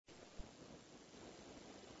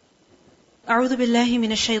أعوذ بالله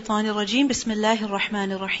من الشيطان الرجيم بسم الله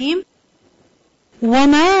الرحمن الرحيم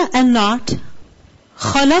وما and not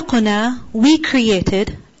خلقنا we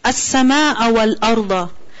created السماء والأرض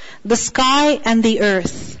the sky and the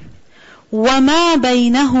earth وما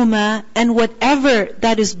بينهما and whatever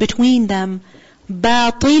that is between them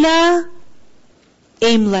باطلا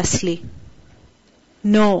aimlessly.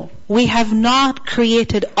 No, we have not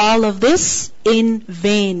created all of this in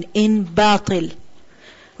vain, in batil.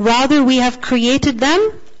 Rather, we have created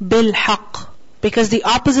them bil-haq. Because the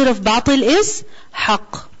opposite of batil is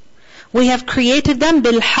haq. We have created them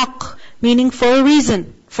bil-haq, meaning for a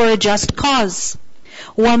reason, for a just cause.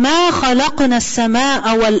 وَمَا خَلَقْنَا السَّمَاءَ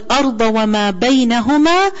وَالْأَرْضَ وَمَا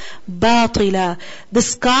بَيْنَهُمَا بَاطِلًا. The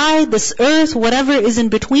sky, this earth, whatever is in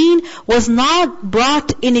between, was not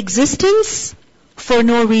brought in existence for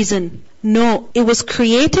no reason. No, it was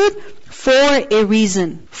created for a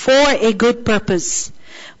reason, for a good purpose.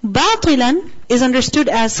 Batilan is understood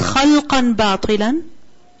as khalqan batilan.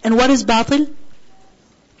 And what is batil?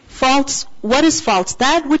 False. What is false?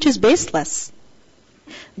 That which is baseless.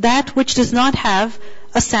 That which does not have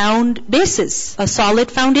a sound basis, a solid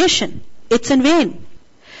foundation. It's in vain.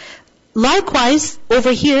 Likewise,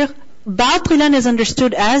 over here, batilan is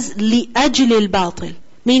understood as li'ajlil batil,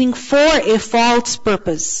 meaning for a false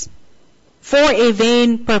purpose, for a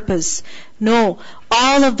vain purpose. No,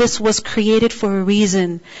 all of this was created for a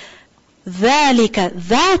reason. ذَلِكَ,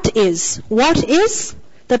 that is. What is?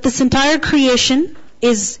 That this entire creation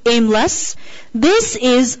is aimless. This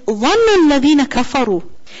is ظَنُّ الَّذِينَ كَفَرُوا.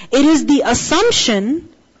 It is the assumption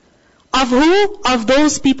of who? Of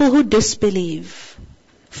those people who disbelieve.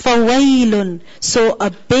 فَوَيْلٌ, so a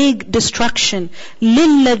big destruction.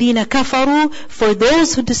 لِلَّذِينَ كَفَرُوا, for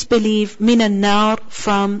those who disbelieve, مِنَ النَّارِ,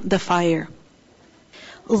 from the fire.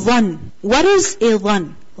 Dhan. What is a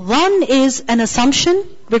dhan? Dhan is an assumption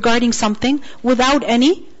regarding something without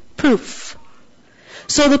any proof.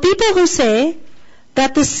 So the people who say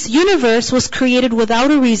that this universe was created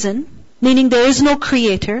without a reason, meaning there is no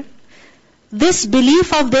creator, this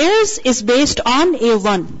belief of theirs is based on a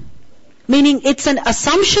dhan. Meaning it's an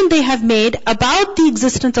assumption they have made about the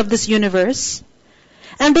existence of this universe,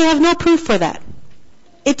 and they have no proof for that.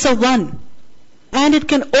 It's a dhan. And it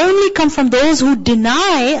can only come from those who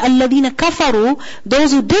deny الَّذِينَ كَفَرُوا,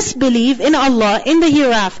 those who disbelieve in Allah, in the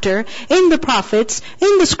hereafter, in the prophets,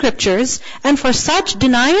 in the scriptures. And for such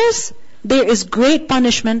deniers, there is great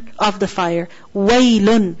punishment of the fire.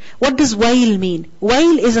 وَيْلٌ. What does wail mean?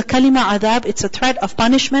 Wail is a kalima adab, it's a threat of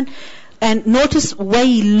punishment. And notice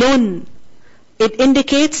wailun. It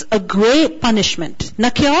indicates a great punishment.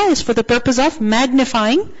 Nakira is for the purpose of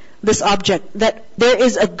magnifying this object, that there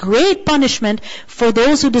is a great punishment for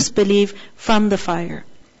those who disbelieve from the fire.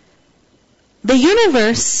 The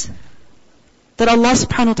universe that Allah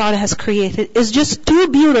subhanahu wa ta'ala has created is just too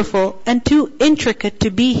beautiful and too intricate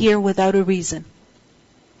to be here without a reason.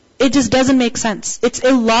 It just doesn't make sense. It's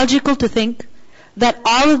illogical to think that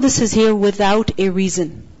all of this is here without a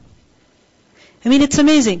reason. I mean, it's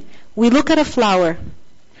amazing. We look at a flower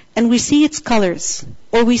and we see its colors,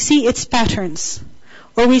 or we see its patterns,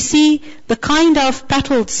 or we see the kind of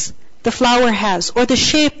petals the flower has, or the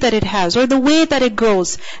shape that it has, or the way that it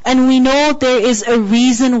grows. And we know there is a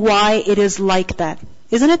reason why it is like that.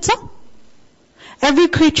 Isn't it so? Every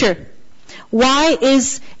creature. Why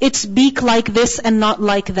is its beak like this and not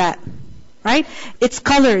like that? Right? Its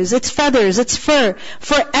colors, its feathers, its fur.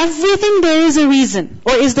 For everything there is a reason.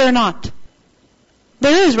 Or is there not?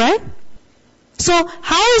 There is, right? So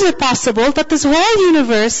how is it possible that this whole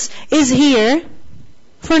universe is here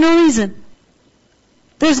for no reason?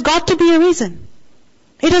 There's got to be a reason.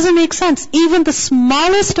 It doesn't make sense. Even the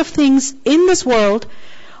smallest of things in this world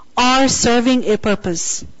are serving a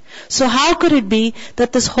purpose. So how could it be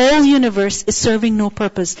that this whole universe is serving no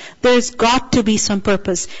purpose? There's got to be some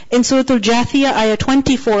purpose. In Surah Al-Jathiyah, ayah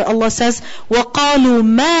 24, Allah says, وَقَالُوا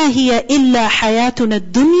مَا هِيَ إِلَّا حَيَاتُنَا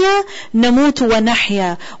الدُّنْيَا نَمُوتُ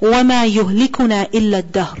وَنَحْيَا وَمَا يُهْلِكُنَا إِلَّا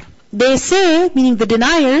الدَّهْرُ. They say, meaning the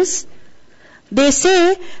deniers, they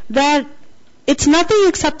say that it's nothing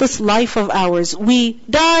except this life of ours. We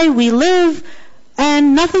die, we live,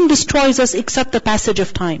 and nothing destroys us except the passage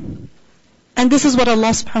of time. And this is what Allah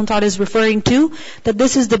subhanahu wa ta'ala is referring to, that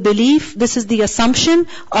this is the belief, this is the assumption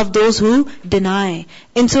of those who deny.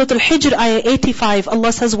 In Surah Al-Hijr, ayah 85,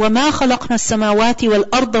 Allah says, وَمَا خَلَقْنَا السَّمَاوَاتِ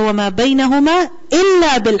وَالْأَرْضَ وَمَا بَيْنَهُمَا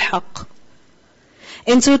إِلَّا بِالْحَقِّ.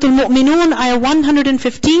 In Surah Al-Mu'minun, ayah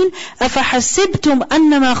 115, أَفَحَسِبْتُمْ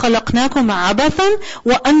أَنَّمَا خَلَقْنَاكُمْ عَبَثًا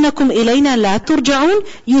وَأَنَّكُمْ إِلَيْنَا لَا تُرْجَعُونَ.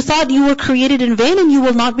 You thought you were created in vain and you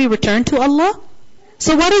will not be returned to Allah?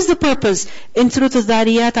 So what is the purpose? In Surah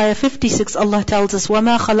Al-Dhariyat, ayah 56, Allah tells us,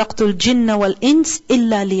 وَمَا خَلَقْتُ الْجِنَّ وَالْإِنسِ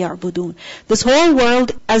إِلَّا لِيَعْبُدُونَ. This whole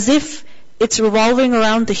world, as if it's revolving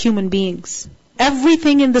around the human beings.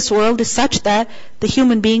 Everything in this world is such that the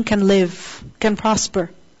human being can live, can prosper.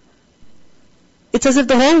 It's as if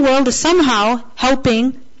the whole world is somehow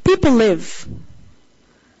helping people live.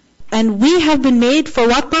 And we have been made for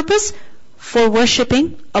what purpose? For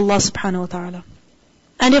worshipping Allah subhanahu wa ta'ala.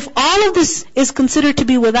 And if all of this is considered to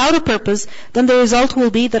be without a purpose, then the result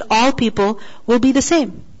will be that all people will be the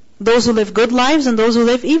same. Those who live good lives and those who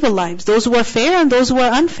live evil lives. Those who are fair and those who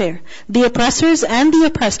are unfair. The oppressors and the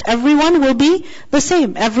oppressed. Everyone will be the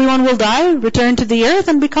same. Everyone will die, return to the earth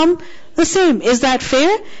and become the same. Is that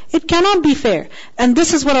fair? It cannot be fair. And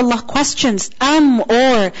this is what Allah questions.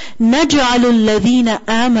 Or نَجْعَلُ الَّذِينَ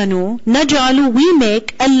آمَنُوا نَجْعَلُ we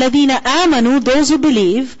make الَّذِينَ آمَنُوا those who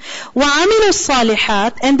believe وَعَمِلُوا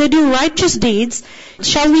الصَّالِحَاتِ and they do righteous deeds.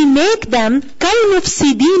 Shall we make them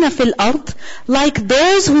كَالْمُفْسِدِينَ فِي الْأَرْضِ like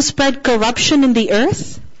those who spread corruption in the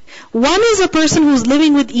earth? One is a person who's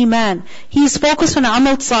living with Iman. He is focused on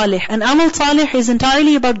Amal Salih. And Amal Salih is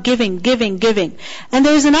entirely about giving. And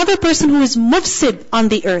there is another person who is mufsid on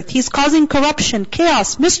the earth. He's causing corruption,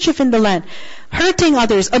 chaos, mischief in the land, hurting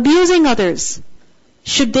others, abusing others.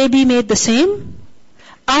 Should they be made the same?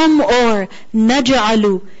 Or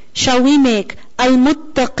naj'alu, shall we make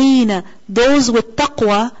al-muttaqina, those with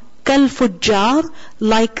taqwa, kal-fujjar,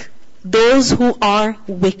 like those who are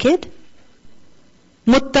wicked?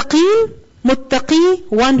 Muttaqi,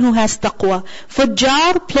 one who has taqwa.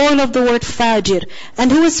 Fujjar, plural of the word fajir.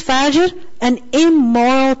 And who is fajir? An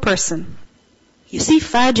immoral person. You see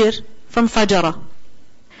fajir from fajara.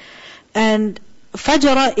 And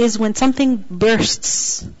fajara is when something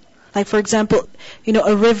bursts. Like for example,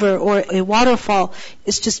 a river or a waterfall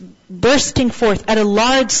is just bursting forth at a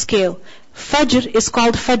large scale. Fajr is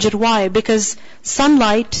called fajr. Why? Because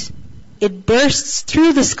sunlight, it bursts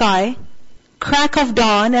through the sky, crack of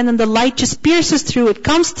dawn, and then the light just pierces through, it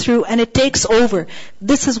comes through and it takes over.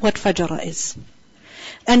 This is what fajr is.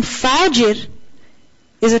 And fajr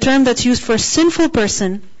is a term that's used for a sinful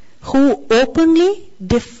person who openly,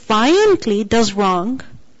 defiantly does wrong,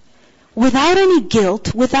 without any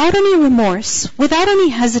guilt, without any remorse, without any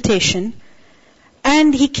hesitation,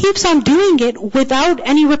 and he keeps on doing it without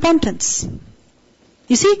any repentance.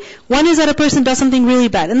 You see, one is that a person does something really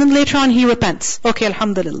bad, and then later on he repents. Okay,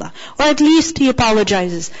 alhamdulillah. Or at least he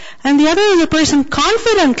apologizes. And the other is a person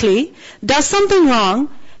confidently does something wrong,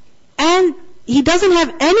 and he doesn't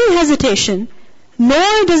have any hesitation,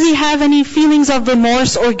 nor does he have any feelings of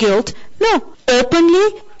remorse or guilt. No,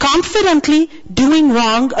 openly, confidently doing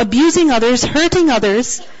wrong, abusing others, hurting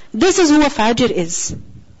others. This is who a fajr is.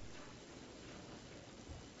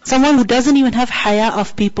 Someone who doesn't even have haya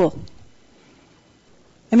of people.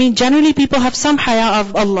 Generally people have some haya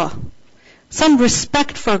of Allah, some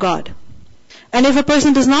respect for God. And if a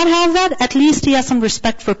person does not have that, at least he has some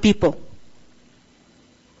respect for people.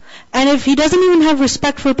 And if he doesn't even have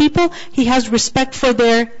respect for people, he has respect for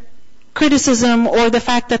their criticism or the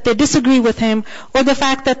fact that they disagree with him or the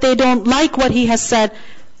fact that they don't like what he has said.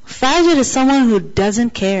 Fajr is someone who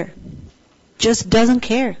doesn't care. Just doesn't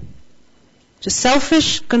care. Just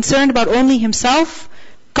selfish, concerned about only himself,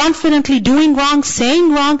 confidently doing wrong,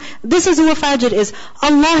 saying wrong. This is who a fajr is.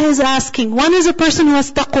 Allah is asking, one is a person who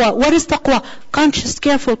has taqwa. What is taqwa? Conscious,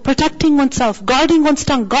 careful, protecting oneself, guarding one's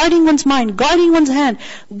tongue, guarding one's mind, guarding one's hand,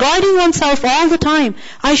 guarding oneself all the time.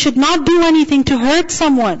 I should not do anything to hurt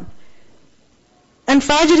someone. And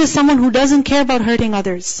fajr is someone who doesn't care about hurting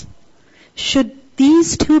others. Should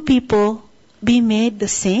these two people be made the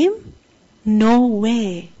same? No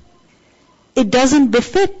way. It doesn't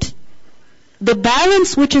befit the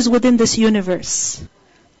balance which is within this universe.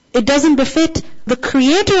 It doesn't befit the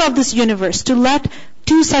creator of this universe to let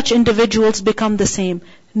two such individuals become the same.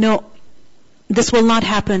 No, this will not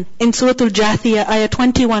happen. In Surah Al-Jathiyah, ayah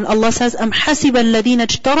 21, Allah says, أَمْ حَسِبَ الَّذِينَ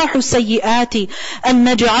اجْتَرَحُوا السَّيِّئَاتِ أَن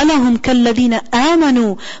نَجْعَلَهُمْ كَالَّذِينَ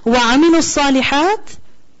آمَنُوا وَعَمِلُوا الصَّالِحَاتِ.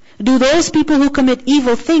 Do those people who commit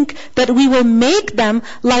evil think that we will make them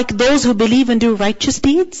like those who believe and do righteous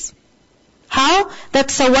deeds? How?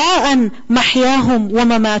 That sawa'an mahyahum wa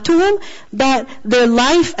mamatuhum, that their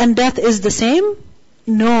life and death is the same?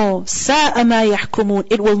 No. Sa'a ma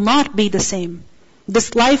yahkumun. It will not be the same.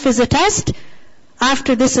 This life is a test.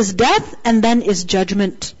 After this is death, and then is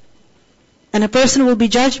judgment. And a person will be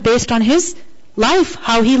judged based on his life,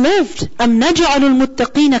 how he lived. Am naj'alul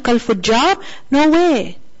muttaqina kal fujjar? No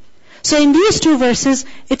way. So in these two verses,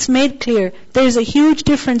 it's made clear there is a huge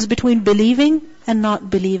difference between believing and not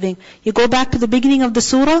believing. You go back to the beginning of the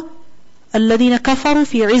surah, الَّذِينَ كَفَرُوا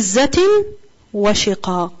فِي عِزَّةٍ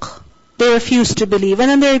وَشِقَاقٍ. They refuse to believe. And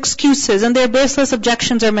then their excuses and their baseless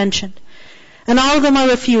objections are mentioned. And all of them are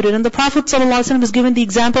refuted. And the Prophet ﷺ is given the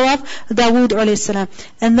example of Dawood ﷺ.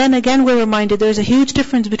 And then again we're reminded there's a huge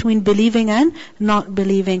difference between believing and not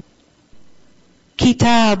believing.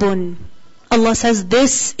 Kitabun. Allah says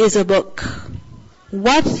this is a book.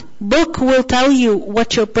 What book will tell you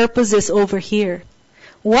what your purpose is over here?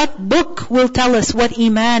 What book will tell us what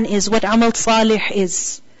Iman is, what Amal Salih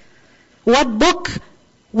is? What book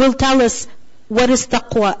will tell us what is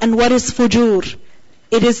taqwa and what is fujur?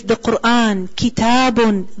 It is the Quran.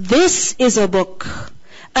 Kitabun. This is a book.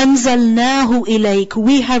 أَنزَلْنَاهُ إِلَيْكَ.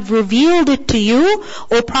 We have revealed it to you,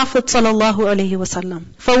 O Prophet sallallahu alaihi wasallam.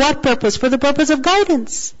 For what purpose? For the purpose of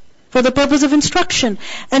guidance. For the purpose of instruction.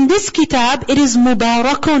 And this kitab, it is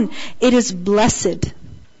mubarakun. It is blessed.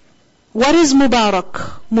 What is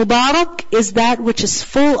mubarak? Mubarak is that which is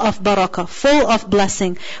full of barakah, full of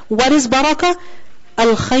blessing. What is barakah?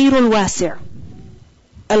 Al-khayrul wasi'.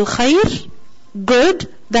 Al-khayr,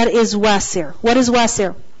 good, that is wasi'. What is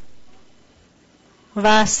wasi'?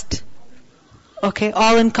 Vast. Okay,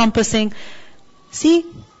 all-encompassing. See,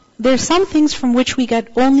 there are some things from which we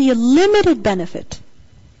get only a limited benefit.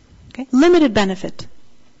 Okay, limited benefit.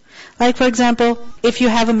 Like for example, if you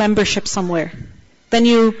have a membership somewhere, then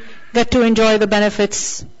you get to enjoy the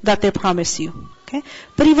benefits that they promise you. Okay?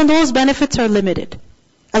 But even those benefits are limited.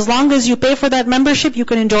 As long as you pay for that membership, you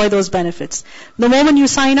can enjoy those benefits. The moment you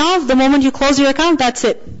sign off, the moment you close your account, that's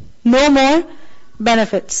it. No more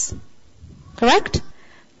benefits. Correct?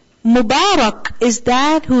 Mubarak is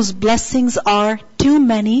that whose blessings are too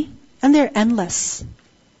many and they're endless.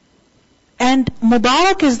 And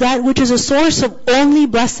Mubarak is that which is a source of only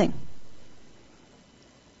blessing.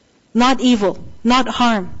 Not evil, not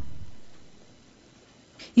harm.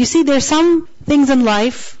 You see, there are some things in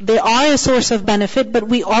life, they are a source of benefit, but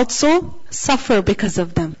we also suffer because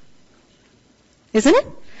of them. Isn't it?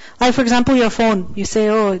 Like for example, your phone. You say,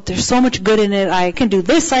 oh, there's so much good in it. I can do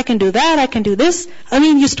this, I can do that, I can do this. I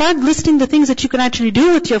mean, you start listing the things that you can actually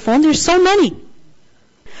do with your phone. There's so many.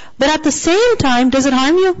 But at the same time, does it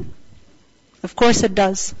harm you? Of course it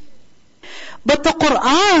does. But the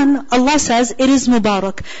Quran, Allah says, it is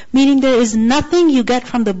Mubarak. Meaning there is nothing you get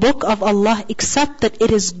from the book of Allah except that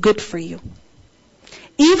it is good for you.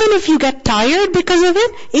 Even if you get tired because of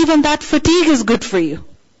it, even that fatigue is good for you.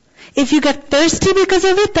 If you get thirsty because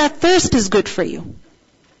of it, that thirst is good for you.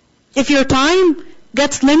 If your time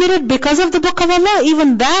gets limited because of the book of Allah,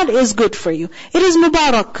 even that is good for you. It is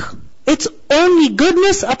Mubarak. It's only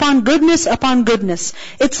goodness upon goodness upon goodness.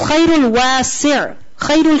 It's khayrul wasi',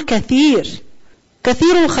 khayrul kathir.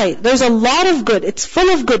 Kathirul khayr. There's a lot of good. It's full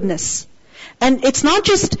of goodness. And it's not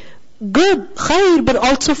just good, khayr, but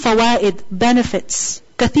also fawaid, benefits.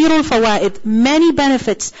 Kathirul fawaid, many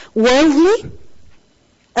benefits. Worldly,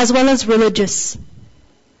 as well as religious.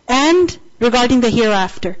 And regarding the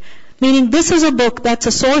hereafter. Meaning this is a book that's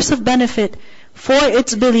a source of benefit for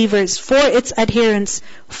its believers, for its adherents,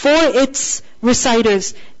 for its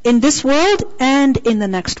reciters, in this world and in the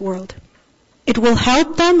next world. It will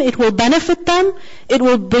help them, it will benefit them, it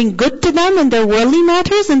will bring good to them in their worldly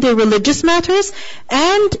matters, in their religious matters,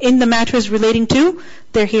 and in the matters relating to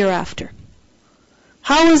their hereafter.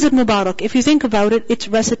 How is it Mubarak? If you think about it, it's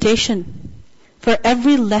recitation. For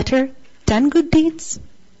every letter, 10 good deeds.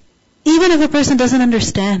 Even if a person doesn't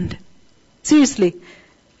understand. Seriously.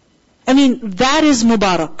 I mean, that is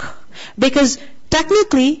Mubarak. Because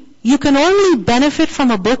technically, you can only benefit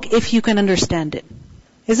from a book if you can understand it.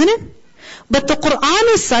 Isn't it? But the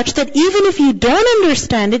Quran is such that even if you don't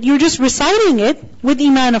understand it, you're just reciting it, with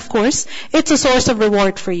Iman of course, it's a source of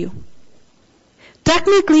reward for you.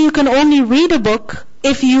 Technically, you can only read a book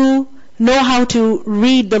if you know how to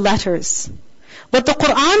read the letters. But the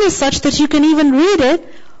Quran is such that you can even read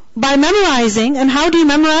it by memorizing. And how do you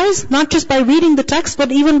memorize? Not just by reading the text,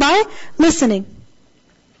 but even by listening.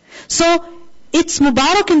 So, it's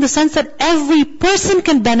Mubarak in the sense that every person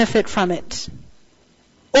can benefit from it.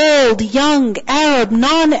 Old, young, Arab,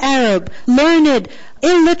 non-Arab, learned,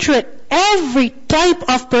 illiterate, every type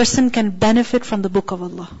of person can benefit from the book of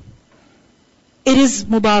Allah. It is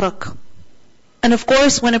Mubarak. And of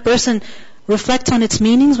course, when a person reflects on its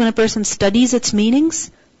meanings, when a person studies its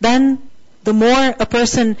meanings, then the more a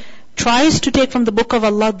person tries to take from the book of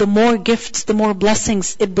Allah, the more gifts, the more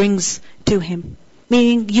blessings it brings to him.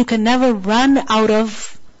 Meaning, you can never run out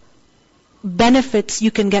of benefits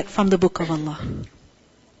you can get from the book of Allah.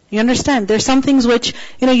 You understand? There's some things which,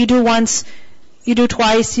 you do once, you do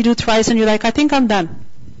twice, you do thrice, and you're like, I think I'm done.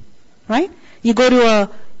 Right? You go to a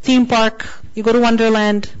theme park, you go to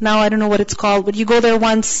Wonderland, now I don't know what it's called, but you go there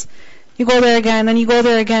once, You go there again, and you go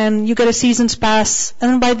there again, you get a season's pass,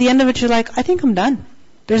 and then by the end of it you're like, I think I'm done.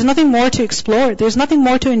 There's nothing more to explore. There's nothing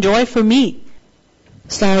more to enjoy for me.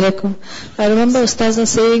 Assalamu alaikum. I remember Ustaza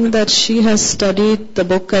saying that she has studied the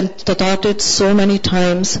book and taught it so many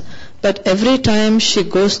times, but every time she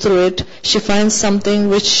goes through it, she finds something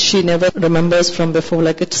which she never remembers from before.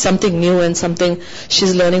 Like it's something new and something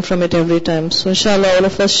she's learning from it every time. So inshallah, all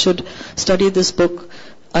of us should study this book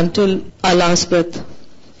until our last breath.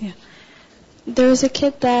 There was a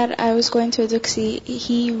kid that I was going to Duxi.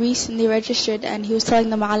 He recently registered, and he was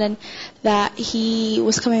telling the Ma'alan that he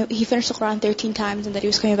finished the Quran 13 times and that he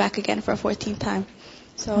was coming back again for a 14th time.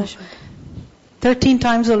 So 13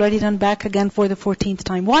 times already done, back again for the 14th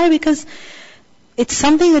time. Why? Because it's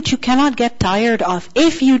something that you cannot get tired of.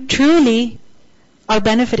 If you truly are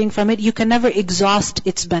benefiting from it, you can never exhaust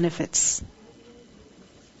its benefits.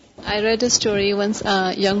 I read a story once.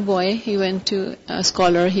 A young boy, he went to a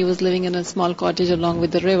scholar. He was living in a small cottage along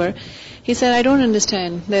with the river. He said, I don't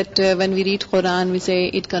understand that when we read Quran, we say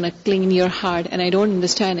it's gonna clean your heart, and I don't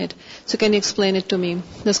understand it. So can you explain it to me?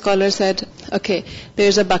 The scholar said, okay,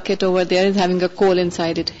 there's a bucket over there, it's having a coal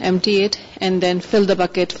inside it. Empty it and then fill the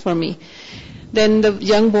bucket for me. Then the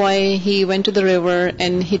young boy, he went to the river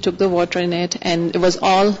and he took the water in it, and it was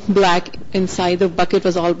all black inside. The bucket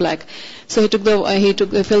was all black. So he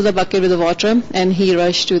filled the bucket with the water, and he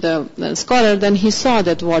rushed to the scholar. Then he saw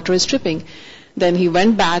that water is dripping. Then he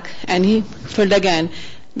went back and he filled again.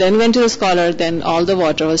 Then went to the scholar. Then all the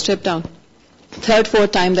water was stripped down. Third,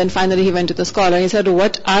 fourth time, then finally he went to the scholar. He said,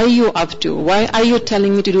 what are you up to? Why are you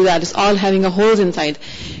telling me to do that? It's all having a holes inside.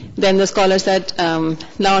 Then the scholar said,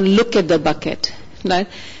 now look at the bucket. Right?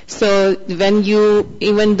 So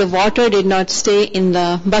even the water did not stay in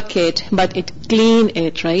the bucket, but it cleaned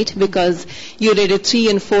it, right? Because you read it 3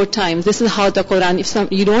 and 4 times. This is how the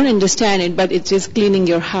Quran, you don't understand it, but it's just cleaning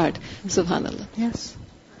your heart. Subhanallah. Yes.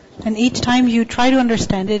 And each time you try to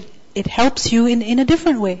understand it, it helps you in a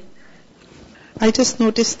different way. I just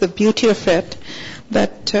noticed the beauty of it,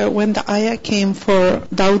 that when the ayah came for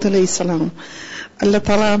Dawud alayhi salam, Allah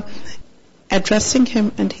Ta'ala addressing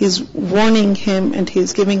him, and He's warning him, and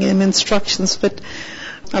He's giving him instructions. But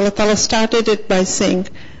Allah Ta'ala started it by saying,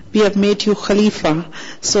 we have made you Khalifa.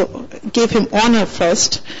 So gave him honor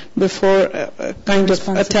first, before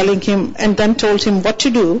telling him, and then told him what to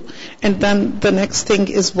do, and then the next thing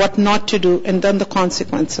is what not to do, and then the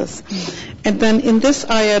consequences. And then in this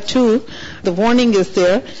ayah too, the warning is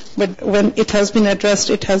there, but when it has been addressed,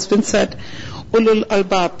 it has been said, Ulul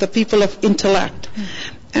Albab, the people of intellect.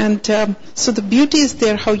 And so the beauty is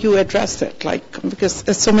there how you address it,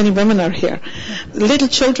 because so many women are here. Little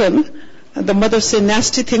children, the mothers say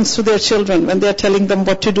nasty things to their children when they're telling them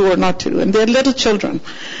what to do or not to do. And they're little children.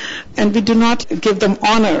 And we do not give them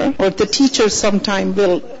honor, or the teachers sometime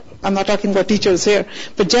will, I'm not talking about teachers here,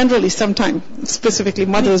 but generally sometimes, specifically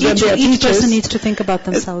mothers, when they are teachers, each person needs to think about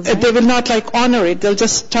themselves. Right? They will not honor it. They'll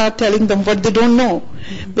just start telling them what they don't know.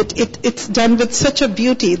 But it's done with such a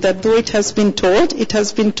beauty that though it has been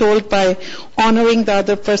told by honoring the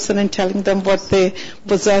other person and telling them what they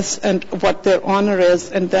possess and what their honor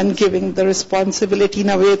is, and then giving the responsibility in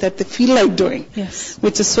a way that they feel like doing. Yes.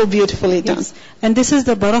 Which is so beautifully done. And this is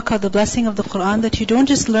the barakah, the blessing of the Quran, that you don't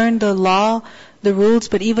just learn the law, the rules,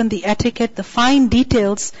 but even the etiquette, the fine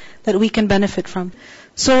details that we can benefit from.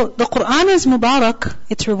 So the Quran is Mubarak,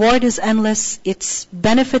 its reward is endless, its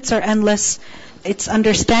benefits are endless, its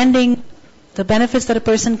understanding, the benefits that a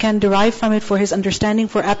person can derive from it for his understanding,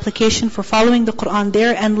 for application, for following the Quran,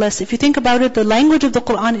 they're endless. If you think about it, the language of the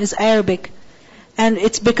Quran is Arabic. And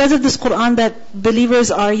it's because of this Quran that believers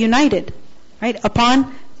are united, right,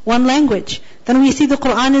 upon one language. Then we see the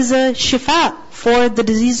Quran is a shifa for the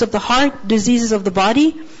disease of the heart, diseases of the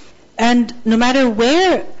body. And no matter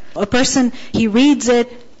where a person, he reads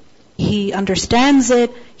it, he understands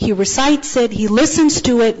it, he recites it, he listens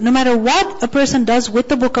to it, no matter what a person does with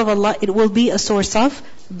the book of Allah, it will be a source of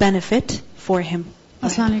benefit for him.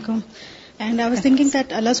 Assalamu alaikum. And I was thinking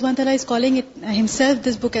that Allah subhanahu wa ta'ala is calling it Himself,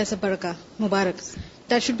 this book, as a barakah, Mubarak.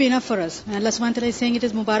 That should be enough for us. And Allah subhanahu wa ta'ala is saying it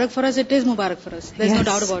is Mubarak for us, it is Mubarak for us. There's no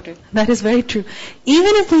doubt about it. That is very true.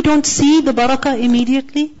 Even if we don't see the barakah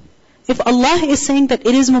immediately, if Allah is saying that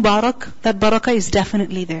it is Mubarak, that barakah is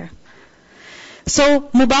definitely there. So,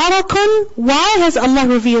 Mubarakun, why has Allah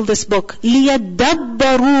revealed this book?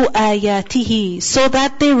 لِيَدَّبَّرُوا آيَاتِهِ, so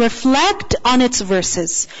that they reflect on its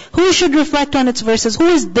verses. Who should reflect on its verses? Who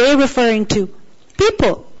is they referring to?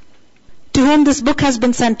 People to whom this book has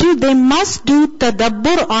been sent to. They must do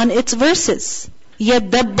tadabbur on its verses.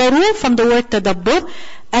 يَدَّبَّرُوا, from the word tadabbur,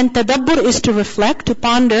 and tadabbur is to reflect, to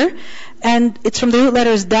ponder, and it's from the root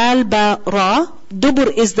letters dal, ba, ra.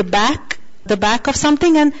 Dubur is the back, the back of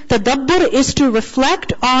something, and tadabbur is to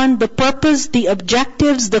reflect on the purpose, the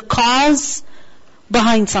objectives, the cause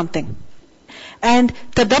behind something. And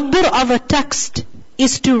tadabbur of a text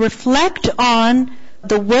is to reflect on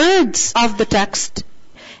the words of the text.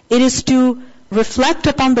 It is to reflect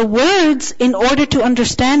upon the words in order to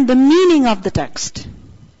understand the meaning of the text.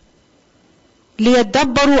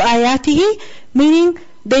 لِيَدَّبَّرُوا آيَاتِهِ, meaning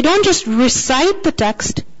they don't just recite the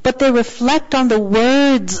text, but they reflect on the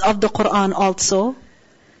words of the Qur'an also,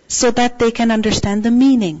 so that they can understand the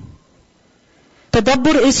meaning.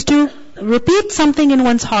 Tadabbur is to repeat something in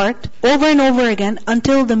one's heart over and over again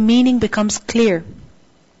until the meaning becomes clear.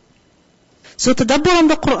 So tadabbur on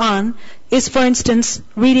the Qur'an is, for instance,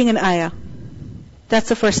 reading an ayah. That's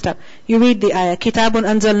the first step. You read the ayah, كِتَابٌ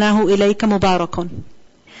أَنزَلْنَاهُ إِلَيْكَ مُبَارَكٌ.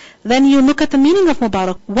 Then you look at the meaning of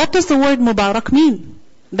Mubarak. What does the word Mubarak mean?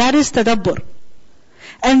 That is tadabbur.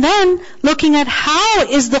 And then looking at how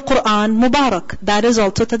is the Qur'an Mubarak. That is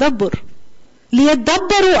also tadabbur.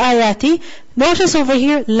 لِيَدَّبَّرُوا آيَاتِ. Notice over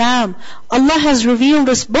here, lam. Allah has revealed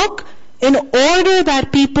this book in order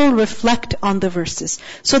that people reflect on the verses.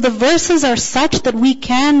 So the verses are such that we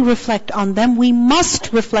can reflect on them. We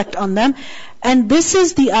must reflect on them. And this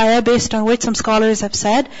is the ayah based on which some scholars have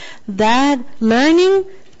said that learning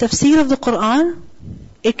tafsir of the Qur'an,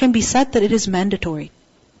 it can be said that it is mandatory.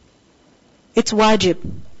 It's wajib.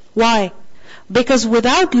 Why? Because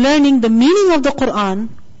without learning the meaning of the Qur'an,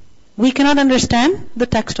 we cannot understand the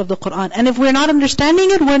text of the Qur'an. And if we're not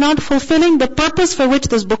understanding it, we're not fulfilling the purpose for which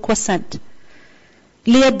this book was sent.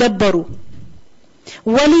 لِيَدَّبَّرُوا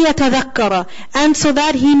وَلِيَتَذَكَّرَ. And so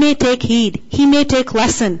that he may take heed, he may take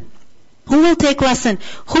lesson. Who will take lesson?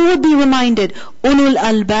 Who will be reminded? Ulul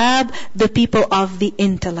albab, the people of the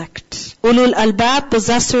intellect. Ulul albab,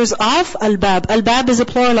 possessors of albab. Albab is a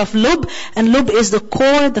plural of lub, and lub is the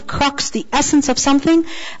core, the crux, the essence of something.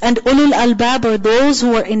 And ulul albab are those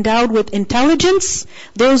who are endowed with intelligence,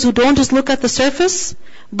 those who don't just look at the surface,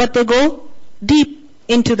 but they go deep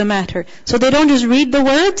into the matter. So they don't just read the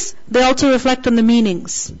words, they also reflect on the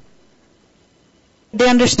meanings. They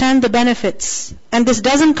understand the benefits. And this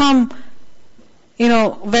doesn't come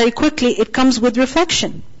very quickly, it comes with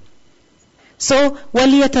reflection. So,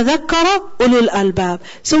 وَلِيَتَذَكَّرَ أُولُو الْأَلْبَابِ.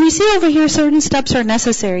 So we see over here certain steps are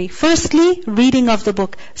necessary. Firstly, reading of the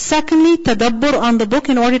book. Secondly, tadabbur on the book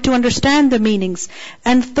in order to understand the meanings.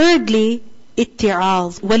 And thirdly,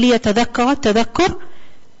 itti'az. وَلِيَتَذَكَّرَ, tadakkur,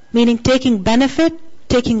 meaning taking benefit,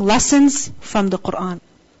 taking lessons from the Qur'an.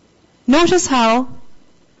 Notice how,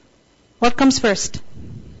 what comes first?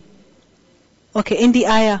 Okay, in the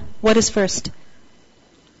ayah, what is first?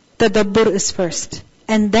 Tadabbur is first.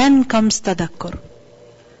 And then comes tadakkur.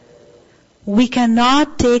 We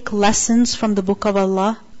cannot take lessons from the book of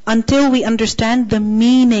Allah until we understand the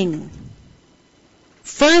meaning.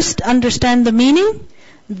 First understand the meaning,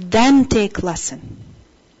 then take lesson.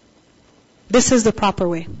 This is the proper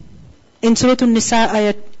way. In Surah An-Nisa,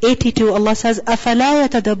 ayat 82, Allah says, أَفَلَا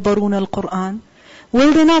يَتَدَبَّرُونَ الْقُرْآنَ.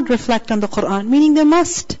 Will they not reflect on the Qur'an? Meaning they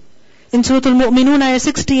must. In Surah Al-Mu'minun, ayah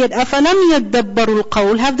 68, أَفَلَمْ يَدَّبَّرُوا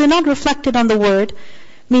الْقَوْلِ. Have they not reflected on the word,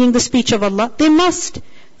 meaning the speech of Allah? They must.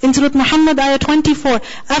 In Surah Muhammad, ayah 24,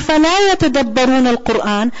 أَفَلَا يَتَدَبَّرُونَ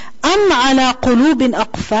الْقُرْآنَ أَمْ عَلَىٰ قُلُوبٍ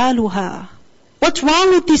أَقْفَالُهَا. What's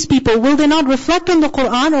wrong with these people? Will they not reflect on the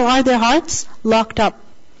Qur'an, or are their hearts locked up?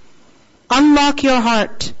 Unlock your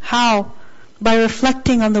heart. How? By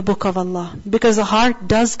reflecting on the book of Allah. Because the heart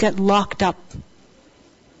does get locked up.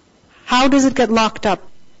 How does it get locked up?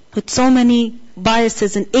 With so many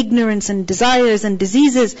biases and ignorance and desires and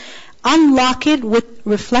diseases. Unlock it with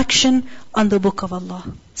reflection on the book of Allah.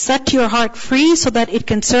 Set your heart free so that it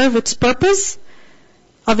can serve its purpose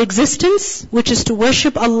of existence, which is to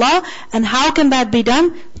worship Allah. And how can that be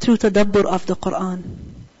done? Through tadabbur of the Qur'an.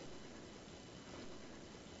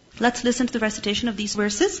 Let's listen to the recitation of these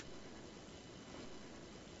verses.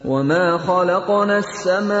 وَمَا خَلَقْنَا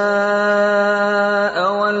السَّمَاءَ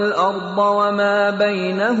وَالْأَرْضَ وَمَا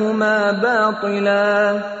بَيْنَهُمَا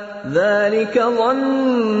بَاطِلًا ذَلِكَ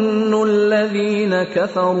ظَنُّ الَّذِينَ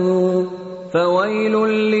كَفَرُوا فَوَيْلٌ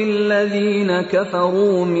لِّلَّذِينَ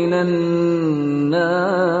كَفَرُوا مِنَ النَّارِ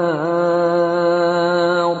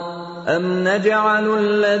أَمْ نَجْعَلُ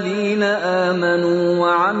الَّذِينَ آمَنُوا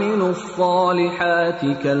وَعَمِلُوا الصَّالِحَاتِ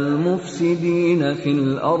كَالْمُفْسِدِينَ فِي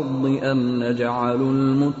الْأَرْضِ أَمْ نَجْعَلُ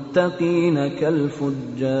الْمُتَّقِينَ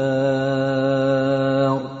كَالْفُجَّارِ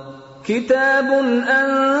كِتَابٌ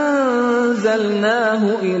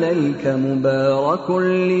أَنزَلْنَاهُ إِلَيْكَ مُبَارَكٌ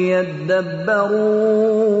لِيَدَّبَّرُوا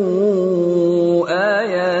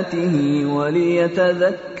آيَاتِهِ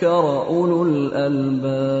وَلِيَتَذَكَّرَ أُولُو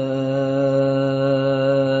الْأَلْبَابِ.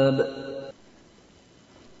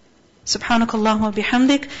 سبحانك اللهم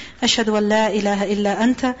وبحمدك أشهد أن لا إله إلا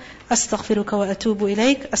أنت أستغفرك وأتوب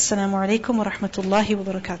إليك. السلام عليكم ورحمة الله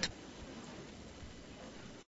وبركاته.